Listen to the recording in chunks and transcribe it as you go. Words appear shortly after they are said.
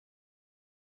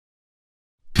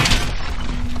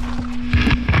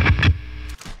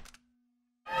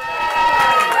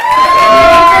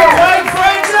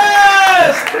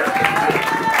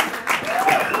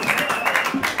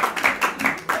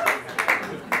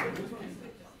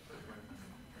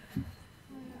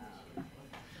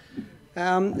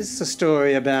This is a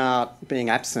story about being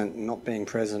absent and not being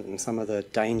present and some of the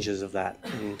dangers of that.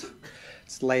 And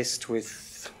it's laced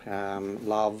with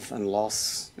love and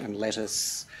loss and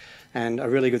lettuce and a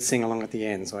really good sing-along at the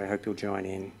end, so I hope you'll join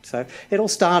in. So it all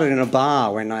started in a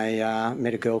bar when I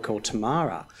met a girl called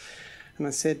Tamara. And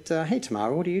I said, hey,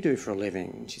 Tamara, what do you do for a living?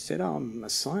 And she said, oh, I'm a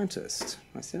scientist.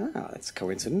 I said, oh, that's a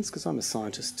coincidence because I'm a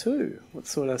scientist too. What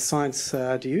sort of science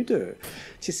do you do?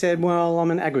 She said, well, I'm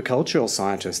an agricultural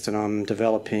scientist and I'm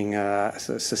developing a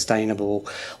sustainable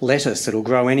lettuce that'll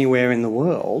grow anywhere in the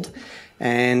world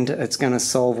and it's going to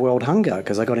solve world hunger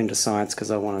because I got into science because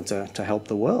I wanted to help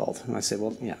the world. And I said,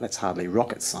 well, yeah, that's hardly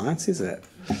rocket science, is it?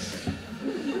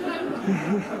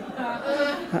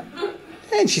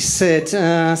 And she said,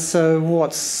 so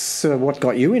what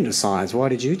got you into science? Why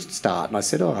did you start? And I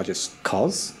said, oh, just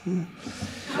 'cause.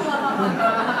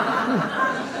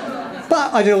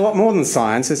 But I do a lot more than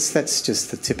science. That's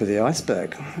just the tip of the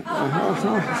iceberg.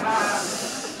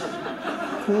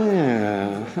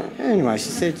 Yeah. Anyway, she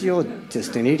said, you're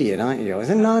just an idiot, aren't you? I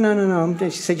said, no.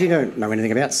 She said, you don't know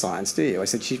anything about science, do you? I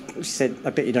said, she said,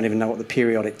 I bet you don't even know what the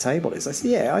periodic table is. I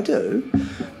said, yeah, I do.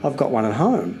 I've got one at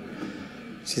home.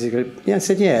 She said, yeah, I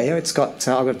said, yeah, it's got,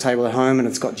 I've got a table at home and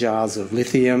it's got jars of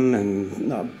lithium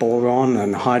and boron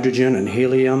and hydrogen and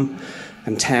helium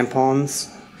and tampons.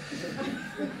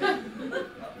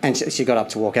 And she got up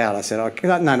to walk out. I said, oh,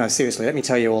 no, seriously, let me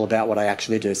tell you all about what I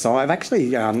actually do. So I'm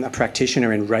actually a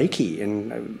practitioner in Reiki,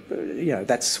 and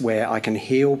that's where I can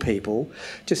heal people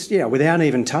just, without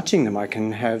even touching them. I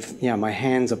can have, my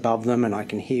hands above them and I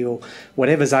can heal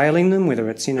whatever's ailing them, whether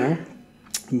it's,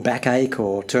 backache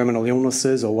or terminal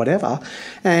illnesses or whatever.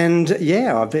 And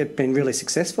I've been really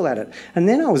successful at it. And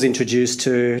then I was introduced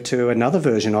to another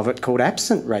version of it called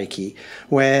absent Reiki,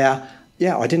 where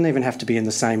I didn't even have to be in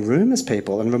the same room as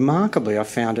people. And remarkably, I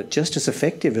found it just as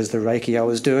effective as the Reiki I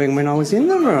was doing when I was in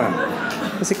the room.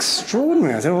 It was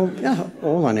extraordinary. I said, well,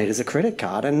 all I need is a credit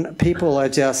card. And people are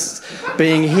just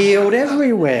being healed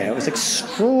everywhere. It was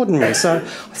extraordinary. So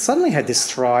I suddenly had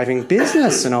this thriving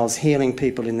business and I was healing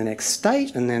people in the next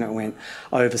state, and then it went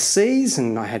overseas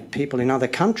and I had people in other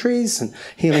countries and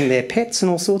healing their pets and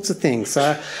all sorts of things.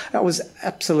 So that was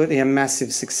absolutely a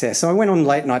massive success. So I went on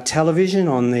late night television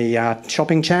on the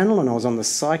shopping channel and I was on the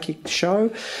psychic show,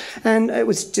 and it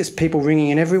was just people ringing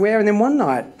in everywhere. And then one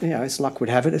night, as luck would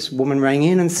have it, this woman rang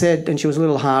in and said, and she was a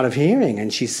little hard of hearing,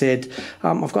 and she said,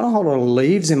 I've got a whole lot of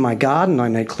leaves in my garden I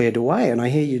need cleared away, and I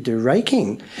hear you do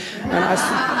raking. And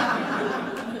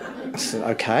I said,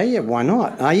 okay, yeah, why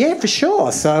not? Yeah, for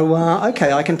sure. So,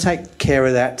 okay, I can take care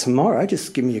of that tomorrow.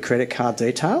 Just give me your credit card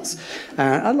details.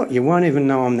 Look, you won't even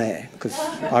know I'm there because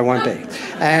I won't be.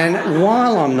 And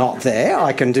while I'm not there,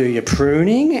 I can do your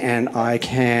pruning and I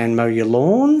can mow your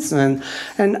lawns. And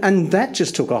that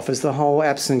just took off as the whole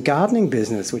absent gardening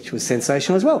business, which was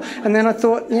sensational as well. And then I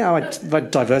thought,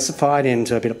 I'd diversified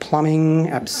into a bit of plumbing,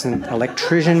 absent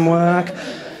electrician work.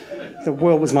 The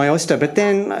world was my oyster. But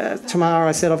then Tamara,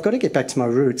 I said, I've got to get back to my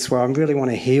roots where I really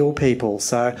want to heal people.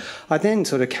 So I then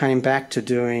sort of came back to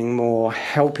doing more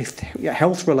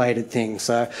health-related things.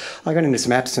 So I got into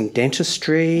some absent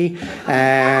dentistry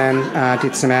and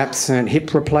did some absent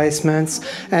hip replacements.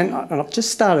 And I've just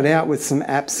started out with some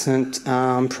absent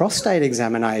prostate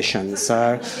examinations.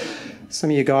 So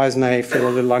some of you guys may feel a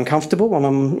little uncomfortable while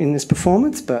I'm in this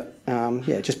performance, but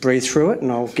just breathe through it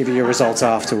and I'll give you your results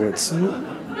afterwards.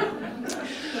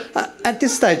 At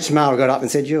this stage, Tamara got up and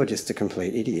said, you're just a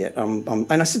complete idiot.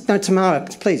 And I said, no, Tamara,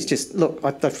 please, just look,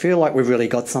 I feel like we've really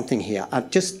got something here.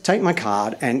 Just take my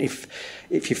card, and if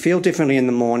you feel differently in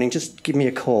the morning, just give me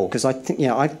a call, because I think,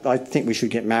 I think we should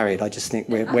get married. I just think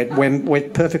we're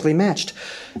perfectly matched.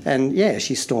 And,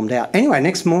 she stormed out. Anyway,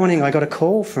 next morning I got a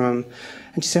call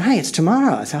and she said, hey, it's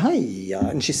Tamara. I said, hey.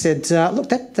 And she said, look,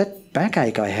 that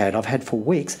backache I've had for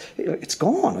weeks, it's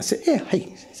gone. I said, yeah,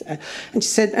 hey. And she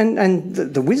said, and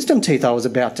the wisdom teeth I was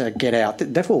about to get out,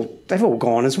 they've all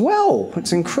gone as well.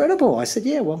 It's incredible. I said,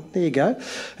 yeah, well, there you go.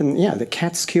 And, the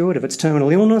cat's cured of its terminal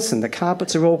illness and the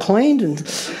carpets are all cleaned. And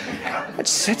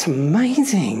that's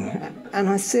amazing. And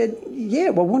I said,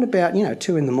 yeah, well, what about,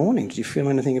 2 in the morning? Did you feel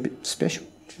anything a bit special?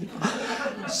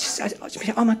 She said,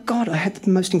 oh my God, I had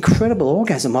the most incredible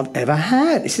orgasm I've ever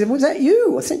had. She said, was that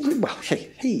you? I said, well,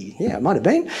 yeah, it might have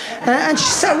been. And she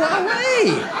said, well,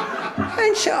 hey.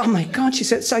 And she, oh my God, she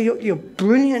said, so you're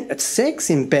brilliant at sex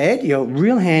in bed, you're a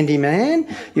real handyman,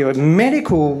 you're a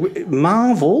medical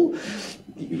marvel,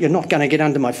 you're not going to get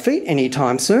under my feet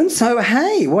anytime soon. So,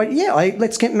 hey,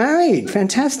 let's get married.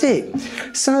 Fantastic.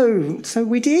 So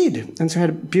we did. And so we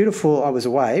had a beautiful, I was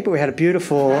away, but we had a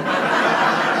beautiful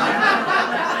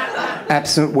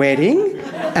absent wedding,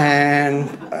 and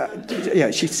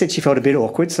yeah, she said she felt a bit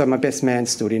awkward, so my best man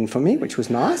stood in for me, which was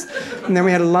nice. And then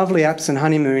we had a lovely absent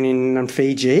honeymoon in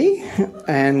Fiji,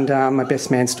 and my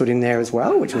best man stood in there as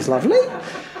well, which was lovely.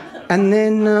 And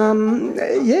then,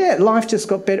 yeah, life just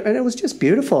got better, and it was just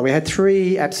beautiful. We had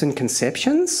 3 absent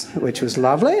conceptions, which was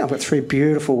lovely. I've got 3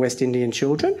 beautiful West Indian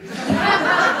children.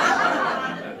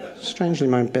 Strangely,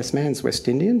 my best man's West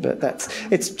Indian, but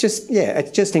it's just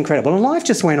incredible. And life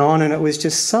just went on, and it was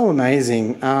just so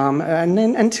amazing. And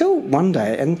then until one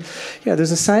day, and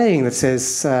there's a saying that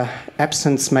says,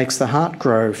 absence makes the heart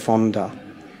grow fonder.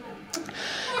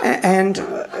 And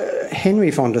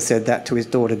Henry Fonda said that to his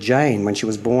daughter Jane when she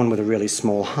was born with a really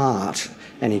small heart,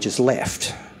 and he just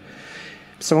left.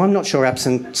 So I'm not sure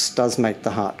absence does make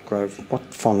the heart grow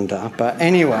fonder, but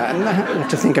anyway, I have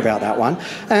to think about that one.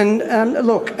 And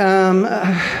look,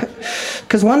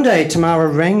 because one day Tamara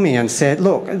rang me and said,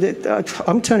 look,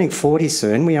 I'm turning 40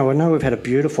 soon. I know we've had a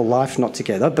beautiful life not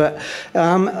together, but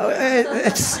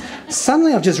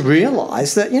suddenly I've just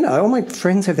realised that, all my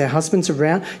friends have their husbands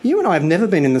around. You and I have never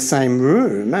been in the same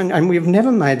room, and we've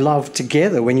never made love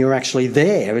together when you're actually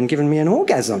there and given me an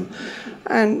orgasm.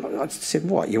 And I said,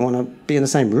 what, you want to be in the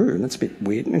same room? That's a bit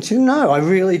weird. And she said, no, I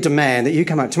really demand that you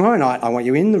come up tomorrow night. I want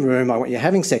you in the room. I want you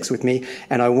having sex with me,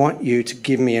 and I want you to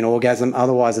give me an orgasm.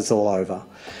 Otherwise, it's all over.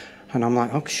 And I'm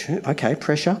like, oh, shit, okay,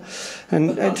 pressure.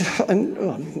 And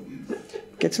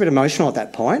gets a bit emotional at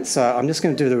that point. So I'm just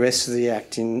going to do the rest of the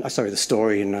the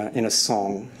story in a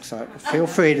song. So feel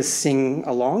free to sing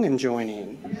along and join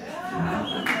in.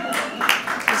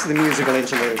 This is the musical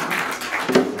interlude.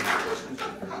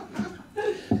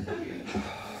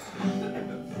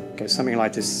 Goes something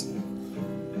like this.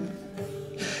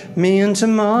 Me and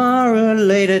Tamara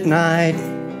late at night,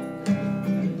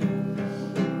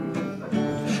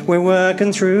 we're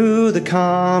working through the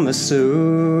Kama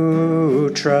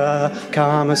Sutra,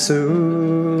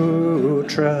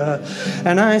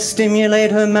 and I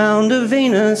stimulate her mound of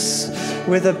Venus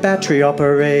with a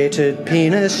battery-operated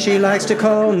penis. She likes to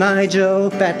call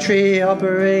Nigel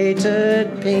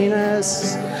battery-operated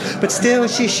penis. But still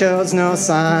she shows no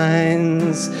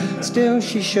signs,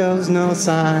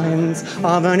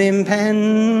 of an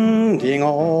impending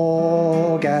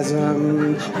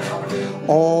orgasm,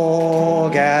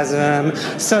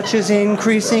 such as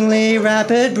increasingly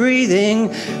rapid breathing,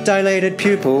 dilated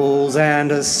pupils,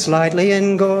 and a slightly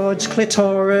engorged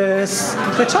clitoris.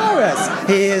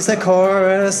 Here's the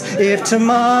chorus. If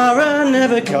tomorrow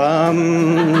never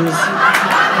comes,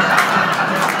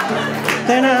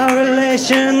 then our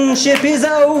relationship is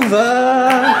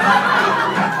over.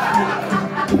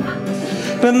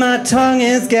 But my tongue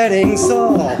is getting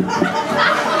sore,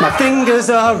 my fingers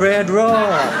are red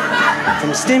raw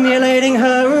from stimulating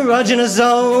her erogenous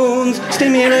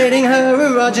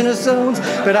zones,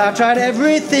 but I've tried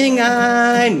everything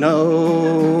I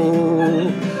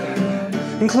know,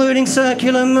 including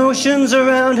circular motions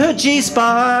around her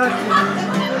G-spot.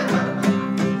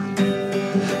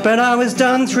 But I was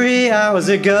done 3 hours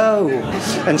ago,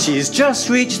 and she's just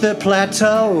reached the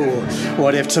plateau.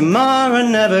 What if tomorrow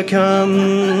never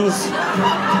comes?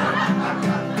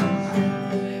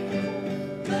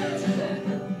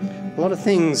 A lot of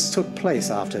things took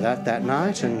place after that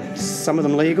night, and some of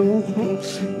them legal,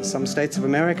 in some states of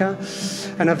America.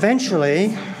 And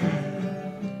eventually,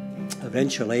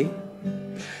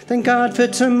 thank God for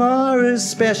Tamara's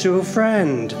special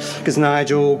friend, because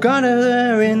Nigel got her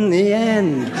there in the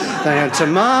end. Then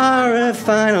Tamara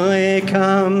finally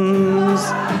comes.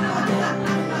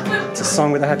 It's a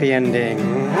song with a happy ending.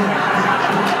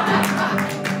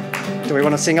 Do we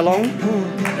want to sing along?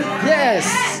 Yes!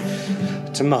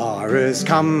 Tamara's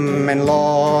coming,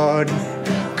 Lord,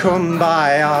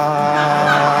 kumbaya.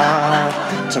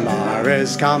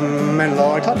 Tamara's coming,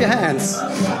 Lord. Clap your hands.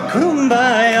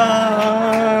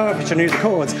 Kumbaya. We should use the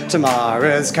chords.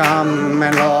 Tamara's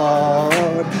coming,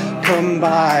 Lord.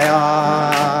 Kumbaya.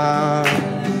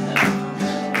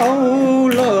 Oh,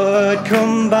 Lord,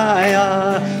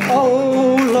 kumbaya.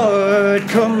 Oh, Lord,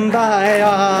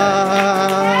 kumbaya.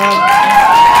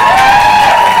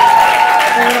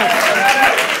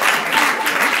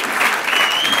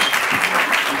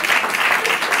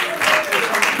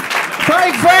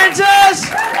 Craig Francis!